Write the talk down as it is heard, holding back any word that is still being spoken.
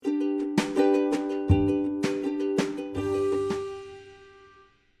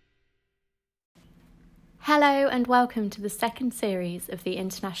Hello and welcome to the second series of the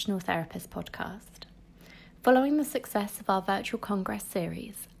International Therapist podcast. Following the success of our virtual congress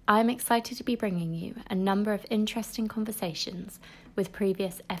series, I'm excited to be bringing you a number of interesting conversations with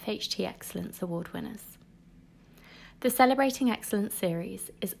previous FHT Excellence Award winners. The Celebrating Excellence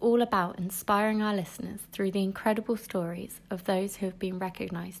series is all about inspiring our listeners through the incredible stories of those who have been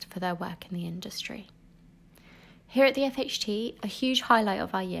recognised for their work in the industry. Here at the FHT, a huge highlight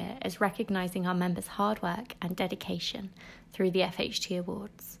of our year is recognising our members' hard work and dedication through the FHT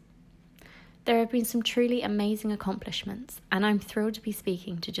Awards. There have been some truly amazing accomplishments, and I'm thrilled to be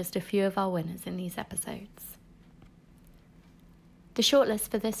speaking to just a few of our winners in these episodes. The shortlist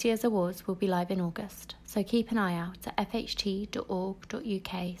for this year's awards will be live in August, so keep an eye out at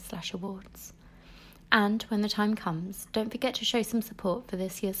fht.org.uk/awards. And when the time comes, don't forget to show some support for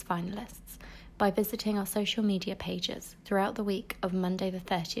this year's finalists by visiting our social media pages throughout the week of Monday the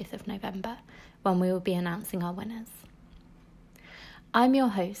 30th of November, when we will be announcing our winners. I'm your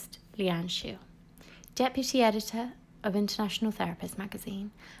host, Leanne Shu, Deputy Editor of International Therapist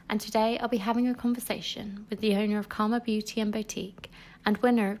magazine, and today I'll be having a conversation with the owner of Karma Beauty and Boutique and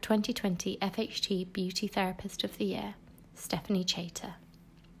winner of 2020 FHT Beauty Therapist of the Year, Stephanie Chater.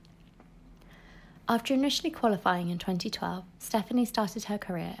 After initially qualifying in 2012, Stephanie started her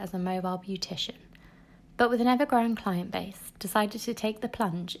career as a mobile beautician, but with an ever-growing client base, decided to take the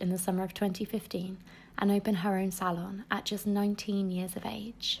plunge in the summer of 2015 and open her own salon at just 19 years of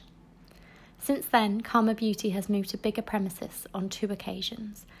age. Since then, Karma Beauty has moved to bigger premises on 2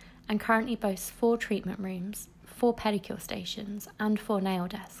 occasions and currently boasts 4 treatment rooms, 4 pedicure stations and 4 nail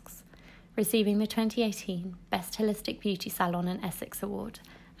desks, receiving the 2018 Best Holistic Beauty Salon in Essex Award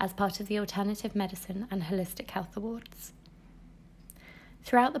as part of the Alternative Medicine and Holistic Health Awards.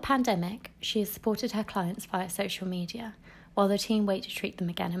 Throughout the pandemic, she has supported her clients via social media, while the team wait to treat them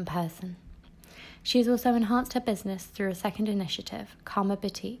again in person. She has also enhanced her business through a second initiative, Karma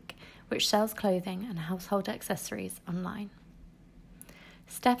Boutique, which sells clothing and household accessories online.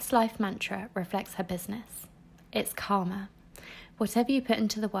 Steph's life mantra reflects her business. It's karma. Whatever you put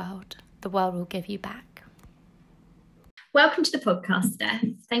into the world will give you back. Welcome to the podcast, Steph.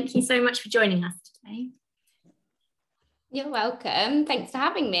 Thank you so much for joining us today. You're welcome. Thanks for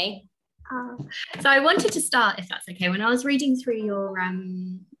having me. So I wanted to start, if that's okay, when I was reading through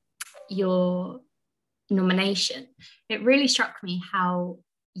your nomination, it really struck me how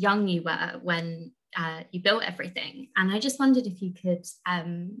young you were when you built everything. And I just wondered if you could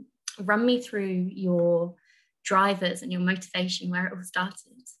run me through your drivers and your motivation, where it all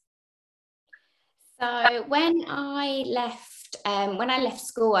started. So when I left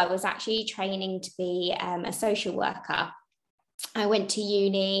school, I was actually training to be a social worker. I went to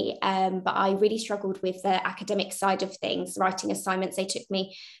uni, but I really struggled with the academic side of things. Writing assignments, they took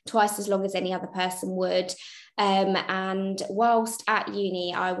me twice as long as any other person would. And whilst at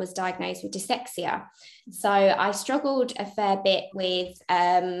uni, I was diagnosed with dyslexia. So I struggled a fair bit with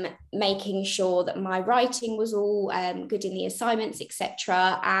making sure that my writing was all good in the assignments,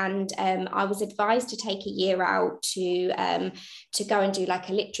 etc. And I was advised to take a year out to go and do like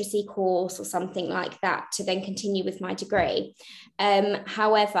a literacy course or something like that to then continue with my degree.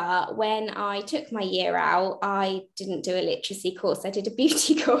 However, when I took my year out, I didn't do a literacy course. I did a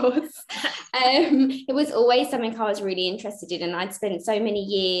beauty course. It was always something I was really interested in, and I'd spent so many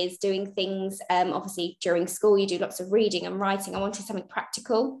years doing things. Obviously during school you do lots of reading and writing. I wanted something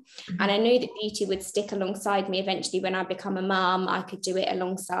practical, and I knew that beauty would stick alongside me eventually. When I become a mum, I could do it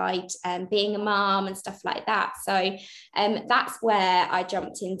alongside being a mum and stuff like that. So that's where I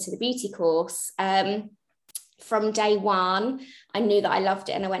jumped into the beauty course. From day one, I knew that I loved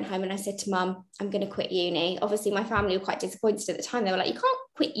it, and I went home and I said to Mum, I'm going to quit uni. Obviously, my family were quite disappointed at the time. They were like, you can't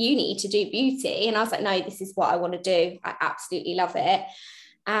quit uni to do beauty. And I was like, no, this is what I want to do. I absolutely love it.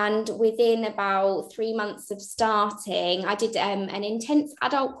 And within about 3 months of starting, I did an intense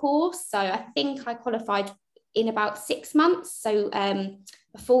adult course. So I think I qualified in about 6 months. So a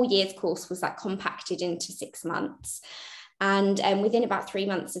 4 years course was like compacted into 6 months. And within about 3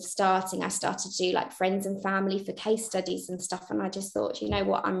 months of starting, I started to do like friends and family for case studies and stuff. And I just thought, you know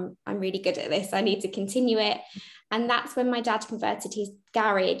what, I'm really good at this. I need to continue it. And that's when my dad converted his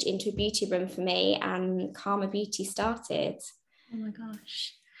garage into a beauty room for me, and Karma Beauty started. Oh my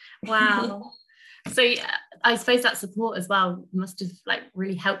gosh. Wow. So I suppose that support as well must have like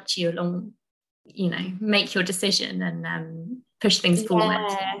really helped you along, you know, make your decision and push things forward.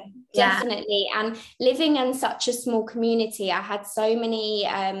 Definitely. And living in such a small community, I had so many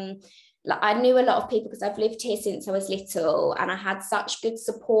like, I knew a lot of people because I've lived here since I was little, and I had such good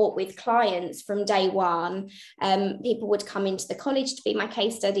support with clients from day one. People would come into the college to be my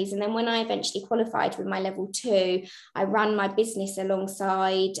case studies, and then when I eventually qualified with my level 2, I ran my business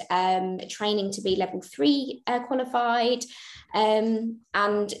alongside training to be level 3 qualified.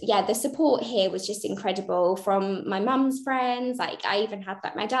 And yeah, the support here was just incredible from my mum's friends. Like, I even had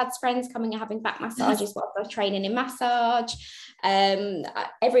like my dad's friends coming and having back massages while I was training in massage.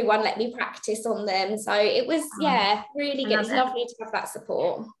 Everyone let me practice on them, so it was really good. It's lovely to have that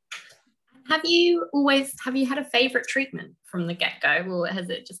support. Have you had a favorite treatment from the get-go, or has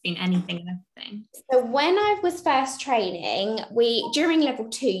it just been anything and everything? So when I was first training, during level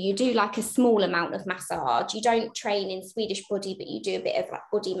 2, you do like a small amount of massage. You don't train in Swedish body, but you do a bit of like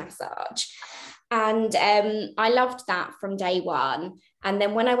body massage. And I loved that from day one. And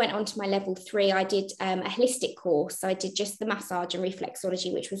then when I went on to my level 3, I did a holistic course. So I did just the massage and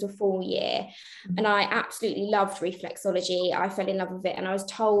reflexology, which was a full year. And I absolutely loved reflexology. I fell in love with it. And I was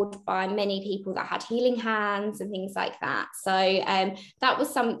told by many people that had healing hands and things like that. So that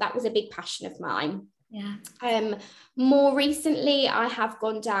was a big passion of mine. Yeah. More recently, I have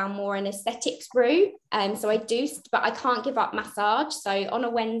gone down more an aesthetics route. So I do, but I can't give up massage. So on a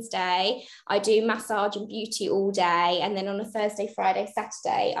Wednesday, I do massage and beauty all day. And then on a Thursday, Friday,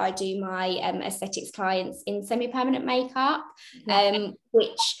 Saturday, I do my aesthetics clients in semi-permanent makeup,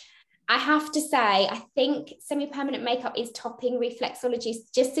 which I have to say, I think semi-permanent makeup is topping reflexology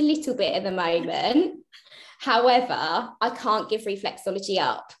just a little bit at the moment. However, I can't give reflexology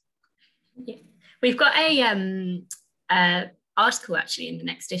up. Yeah. We've got a article actually in the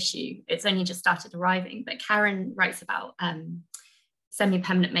next issue. It's only just started arriving, but Karen writes about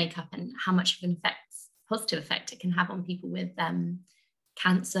semi-permanent makeup and how much of an positive effect it can have on people with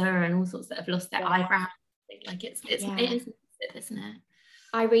cancer and all sorts that have lost their eyebrows. Like it is massive, isn't it?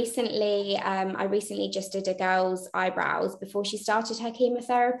 I recently just did a girl's eyebrows before she started her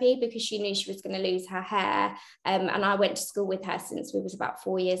chemotherapy, because she knew she was going to lose her hair. And I went to school with her since we was about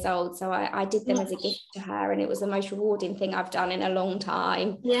 4 years old. So I did them as a gift to her, and it was the most rewarding thing I've done in a long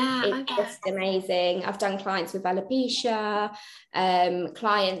time. Yeah, it's just amazing. I've done clients with alopecia,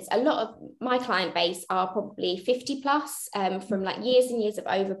 clients. A lot of my client base are probably 50 plus, from like years and years of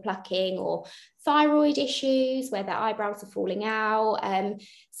over plucking or thyroid issues where their eyebrows are falling out.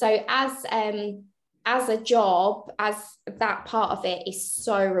 So as a job, as that part of it is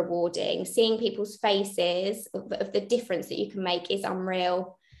so rewarding. Seeing people's faces of the difference that you can make is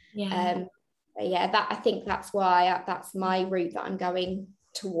unreal. That I think that's why that's my route that I'm going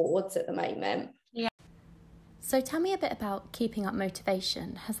towards at the moment. So tell me a bit about keeping up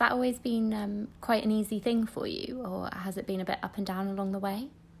motivation. Has that always been quite an easy thing for you, or has it been a bit up and down along the way?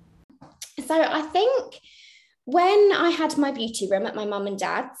 So I think when I had my beauty room at my mum and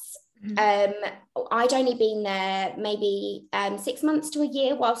dad's, I'd only been there maybe 6 months to a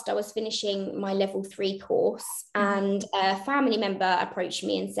year whilst I was finishing my level 3 course. And a family member approached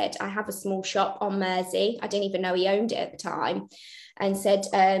me and said, I have a small shop on Mersey. I didn't even know he owned it at the time. And said,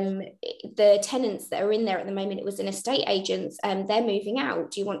 the tenants that are in there at the moment, it was an estate agent, they're moving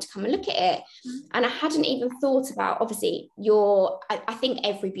out. Do you want to come and look at it? And I hadn't even thought about, obviously, I think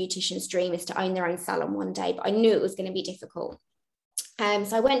every beautician's dream is to own their own salon one day, but I knew it was going to be difficult.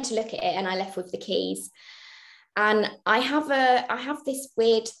 So I went to look at it and I left with the keys. And I have this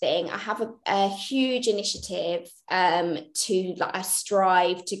weird thing. I have a huge initiative to like, I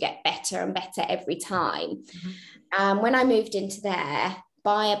strive to get better and better every time. When I moved into there,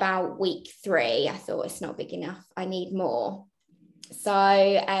 by about week 3, I thought it's not big enough. I need more. So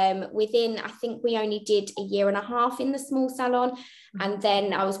I think we only did a year and a half in the small salon. And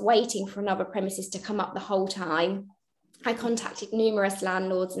then I was waiting for another premises to come up the whole time. I contacted numerous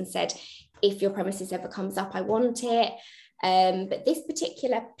landlords and said, if your premises ever comes up, I want it. But this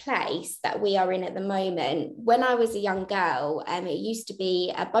particular place that we are in at the moment, when I was a young girl, it used to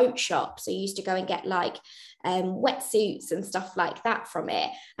be a boat shop. So you used to go and get like wetsuits and stuff like that from it.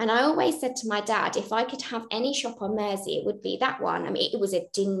 And I always said to my dad, if I could have any shop on Mersey, it would be that one. I mean, it was a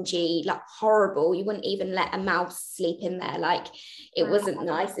dingy, like horrible. You wouldn't even let a mouse sleep in there. Like it wasn't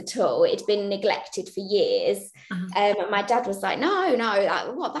nice at all. It'd been neglected for years. And my dad was like, no,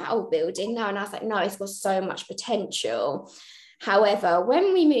 like, what, that old building? No. And I was like, no, it's got so much potential. However,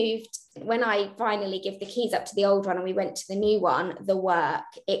 when I finally give the keys up to the old one and we went to the new one,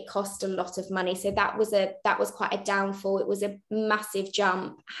 it cost a lot of money. So that was quite a downfall. It was a massive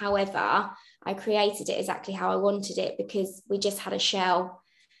jump. However, I created it exactly how I wanted it, because we just had a shell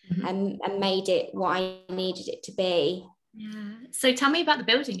and made it what I needed it to be. Yeah. So tell me about the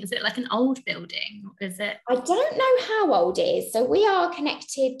building. Is it like an old building? Is it? I don't know how old it is. So we are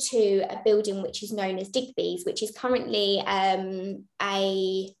connected to a building which is known as Digby's, which is currently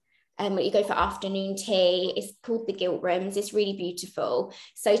what you go for afternoon tea. It's called the Gilt Rooms. It's really beautiful.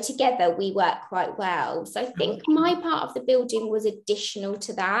 So together we work quite well. So I think my part of the building was additional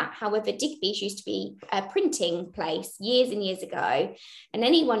to that. However, Digby's used to be a printing place years and years ago. And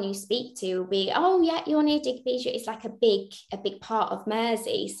anyone you speak to will be, oh yeah, you're near Digby's. It's like a big part of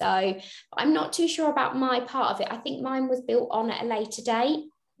Mersey. So I'm not too sure about my part of it. I think mine was built on at a later date.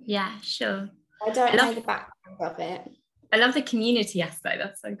 Yeah, sure. I don't know the background of it. I love the community aspect.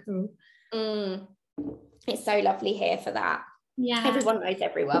 That's so cool. It's so lovely here for that. Yeah. Everyone knows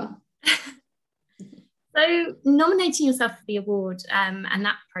everyone. So nominating yourself for the award and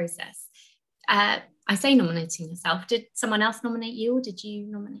that process, I say nominating yourself. Did someone else nominate you or did you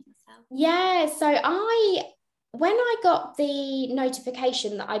nominate yourself? Yeah, so when I got the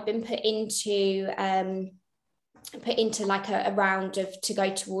notification that I'd been put into like a round to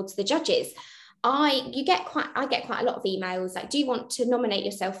go towards the judges, I get quite a lot of emails like, do you want to nominate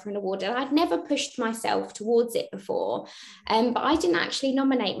yourself for an award? And I'd never pushed myself towards it before, but I didn't actually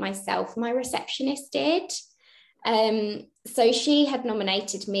nominate myself. My receptionist did. So she had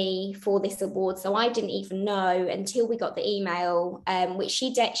nominated me for this award, so I didn't even know until we got the email, which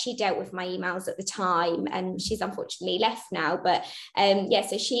she dealt with my emails at the time, and she's unfortunately left now. But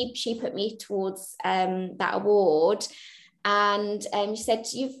so she put me towards that award, and she said,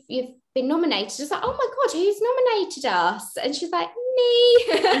 you've been nominated. I was like, oh my God, who's nominated us? And she's like, me.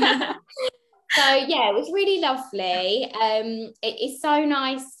 So yeah, it was really lovely. It is so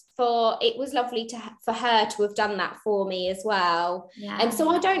nice it was lovely for her to have done that for me as well. Yeah. And so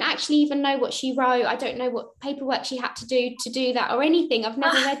I don't actually even know what she wrote. I don't know what paperwork she had to do that or anything. I've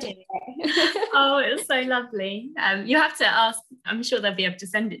never read it. Oh, it was so lovely. You have to ask. I'm sure they'll be able to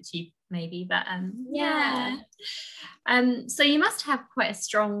send it to you maybe, but yeah. So you must have quite a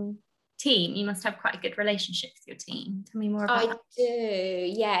strong team. You must have quite a good relationship with your team. Tell me more about that. I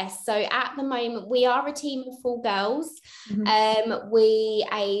do, yes. So at the moment we are a team of 4 girls. We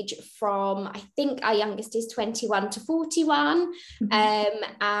age from, I think our youngest is 21 to 41,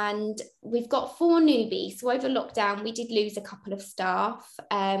 and we've got 4 newbies. So over lockdown we did lose a couple of staff,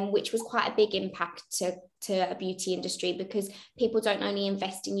 which was quite a big impact to a beauty industry, because people don't only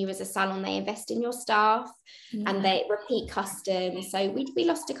invest in you as a salon, they invest in your staff. And they repeat customers. So we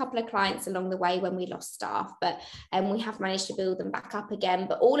lost a couple of clients along the way when we lost staff, but we have managed to build them back up again.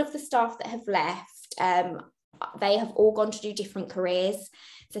 But all of the staff that have left, they have all gone to do different careers.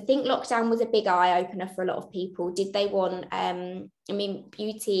 So I think lockdown was a big eye-opener for a lot of people. Did they want,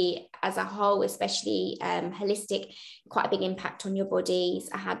 beauty as a whole, especially holistic, quite a big impact on your bodies.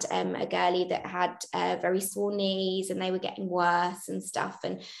 I had a girlie that had very sore knees, and they were getting worse and stuff,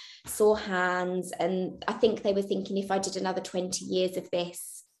 and sore hands. And I think they were thinking, if I did another 20 years of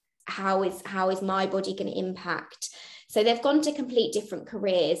this, how is my body going to impact? So they've gone to complete different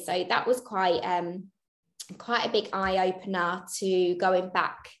careers. So that was quite a big eye-opener to going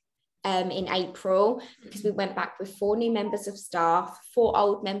back in April, because we went back with 4 new members of staff, 4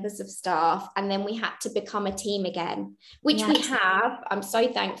 old members of staff, and then we had to become a team again, which we have. I'm so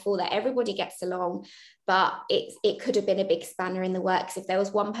thankful that everybody gets along, but it could have been a big spanner in the works if there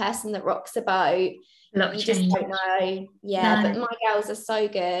was one person that rocks the boat. You just don't know. But my girls are so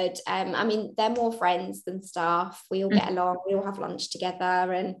good. They're more friends than staff. We all get along, we all have lunch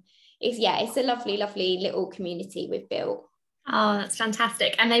together, and it's a lovely, lovely little community we've built. Oh, that's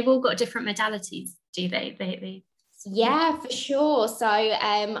fantastic. And they've all got different modalities, do they? Yeah, for sure. So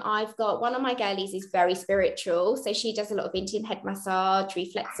I've got one of my girlies is very spiritual. So she does a lot of Indian head massage,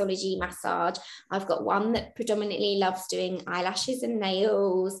 reflexology massage. I've got one that predominantly loves doing eyelashes and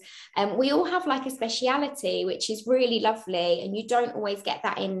nails. And we all have like a speciality, which is really lovely. And you don't always get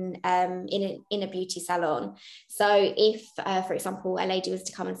that in a beauty salon. So if, for example, a lady was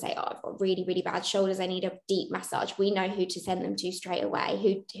to come and say, oh, I've got really, really bad shoulders, I need a deep massage, we know who to send them to straight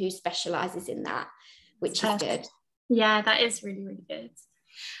away, who specializes in that, which is good. Yeah, that is really, really good.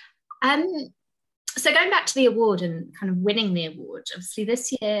 So going back to the award and kind of winning the award, obviously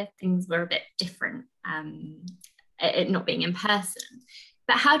this year things were a bit different, it not being in person.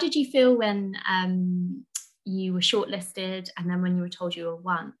 But how did you feel when you were shortlisted, and then when you were told you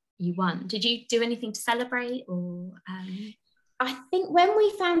won? Did you do anything to celebrate, or? I think when we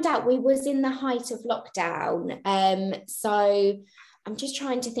found out, we was in the height of lockdown, so I'm just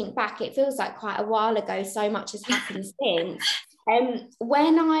trying to think back. It feels like quite a while ago. So much has happened since.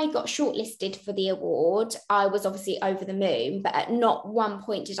 When I got shortlisted for the award, I was obviously over the moon, but at not one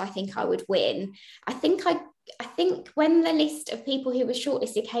point did I think I would win. I think I think when the list of people who were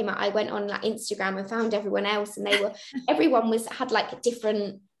shortlisted came out, I went on like Instagram and found everyone else, and everyone had like a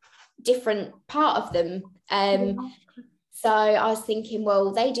different part of them. So I was thinking,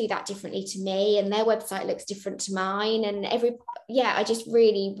 well, they do that differently to me, and their website looks different to mine, and I just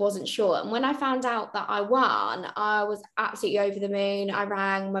really wasn't sure. And when I found out that I won, I was absolutely over the moon. I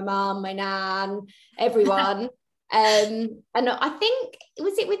rang my mum, my nan, everyone. And I think,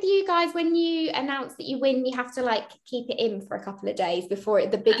 was it with you guys when you announced that you win, you have to like keep it in for a couple of days before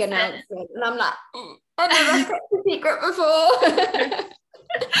the big announcement? And I'm like, I never kept the secret before.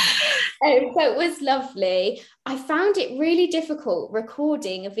 So it was lovely. I found it really difficult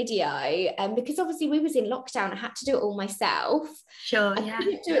recording a video, because obviously we was in lockdown. I had to do it all myself. Sure, I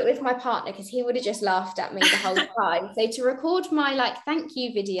couldn't do it with my partner because he would have just laughed at me the whole time. So to record my like thank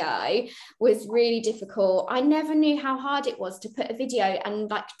you video was really difficult. I never knew how hard it was to put a video and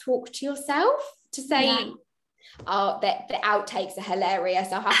like talk to yourself to say, oh, the outtakes are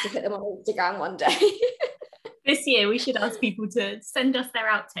hilarious. I'll have to put them on Instagram one day. This year we should ask people to send us their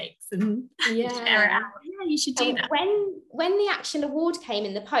outtakes and share it out. Yeah, you should do that. When the actual award came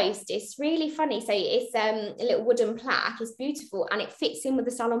in the post, it's really funny. So it's a little wooden plaque. It's beautiful and it fits in with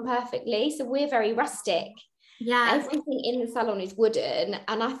the salon perfectly. So we're very rustic. Yeah, everything in the salon is wooden.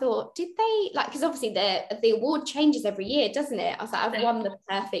 And I thought, did they like, because obviously the award changes every year, doesn't it? I was like, I've won the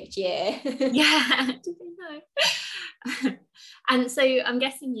perfect year. Yeah. Did they know? And so I'm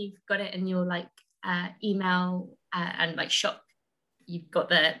guessing you've got it in your like email and like shop, you've got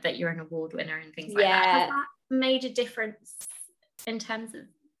that you're an award winner and things like that. Has that made a difference in terms of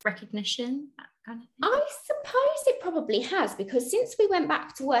recognition, that kind of thing? I suppose it probably has, because since we went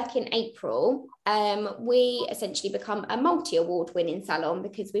back to work in April, we essentially become a multi-award winning salon,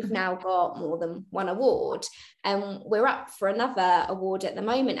 because we've now got more than one award, and we're up for another award at the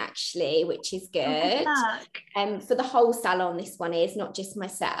moment actually, which is good. For the whole salon, this one is not just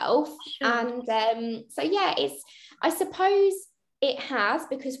myself. Sure. And so yeah, I suppose it has,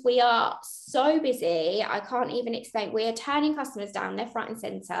 because we are so busy. I can't even explain. We are turning customers down left, right and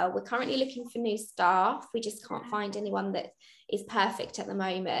centre. We're currently looking for new staff. We just can't find anyone that is perfect at the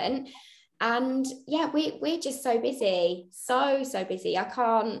moment. And yeah, we're just so busy, so busy. I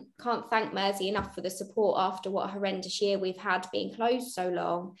can't thank Mersey enough for the support after what a horrendous year we've had being closed so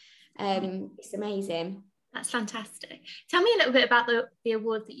long. It's amazing. That's fantastic. Tell me a little bit about the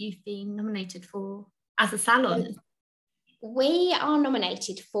award that you've been nominated for as a salon. We are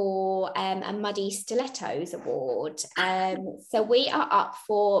nominated for a Muddy Stilettos award. So we are up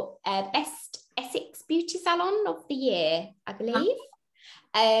for Best Essex Beauty Salon of the Year, I believe.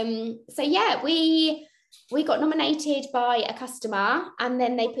 So yeah, we got nominated by a customer, and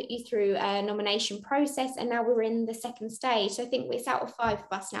then they put you through a nomination process, and now we're in the second stage. So I think it's out of 5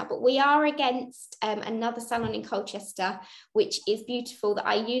 of us now, but we are against another salon in Colchester, which is beautiful, that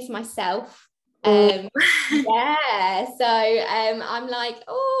I use myself. I'm like,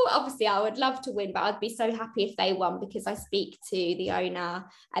 obviously I would love to win, but I'd be so happy if they won, because I speak to the owner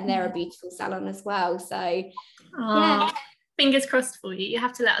and they're a beautiful salon as well. So yeah, fingers crossed for you. You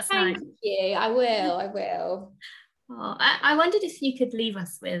have to let us know. Thank you. I will. I wondered if you could leave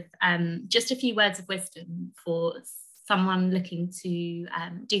us with just a few words of wisdom for someone looking to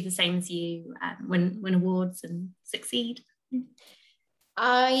do the same as you, win awards and succeed.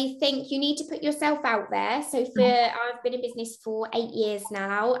 I think you need to put yourself out there. So I've been in business for 8 years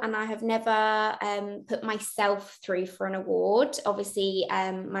now, and I have never put myself through for an award. Obviously,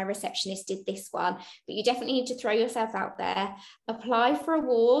 my receptionist did this one, but you definitely need to throw yourself out there, apply for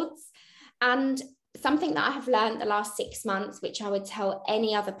awards. And something that I have learned the last 6 months, which I would tell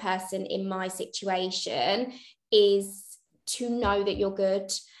any other person in my situation, is to know that you're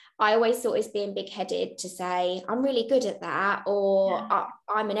good. I always thought it's being big-headed to say, I'm really good at that, or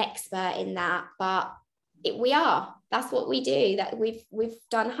I'm an expert in that, but we are. That's what we do. That we've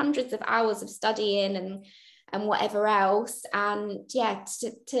done hundreds of hours of studying and whatever else. And yeah,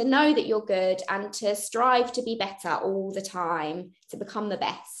 to know that you're good and to strive to be better all the time, to become the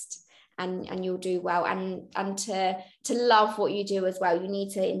best, and you'll do well. And to love what you do as well. You need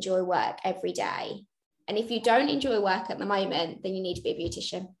to enjoy work every day. And if you don't enjoy work at the moment, then you need to be a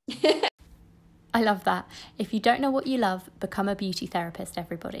beautician. I love that. If you don't know what you love, become a beauty therapist,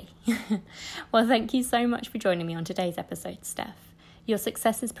 everybody. Well, thank you so much for joining me on today's episode, Steph. Your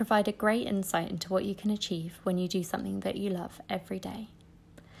successes provide a great insight into what you can achieve when you do something that you love every day.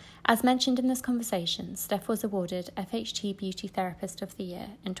 As mentioned in this conversation, Steph was awarded FHT Beauty Therapist of the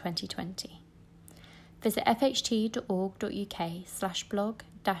Year in 2020. Visit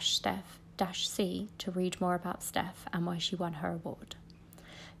fht.org.uk/blog-Steph-C to read more about Steph and why she won her award.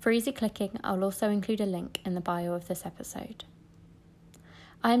 For easy clicking, I'll also include a link in the bio of this episode.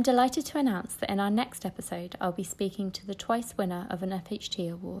 I am delighted to announce that in our next episode, I'll be speaking to the twice winner of an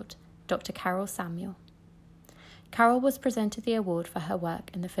FHT award, Dr. Carol Samuel. Carol was presented the award for her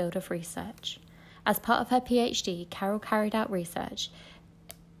work in the field of research. As part of her PhD, Carol carried out research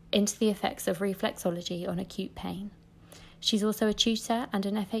into the effects of reflexology on acute pain. She's also a tutor and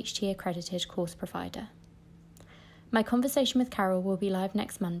an FHT accredited course provider. My conversation with Carol will be live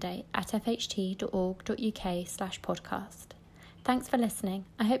next Monday at fht.org.uk/podcast. Thanks for listening.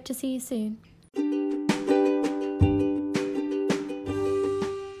 I hope to see you soon.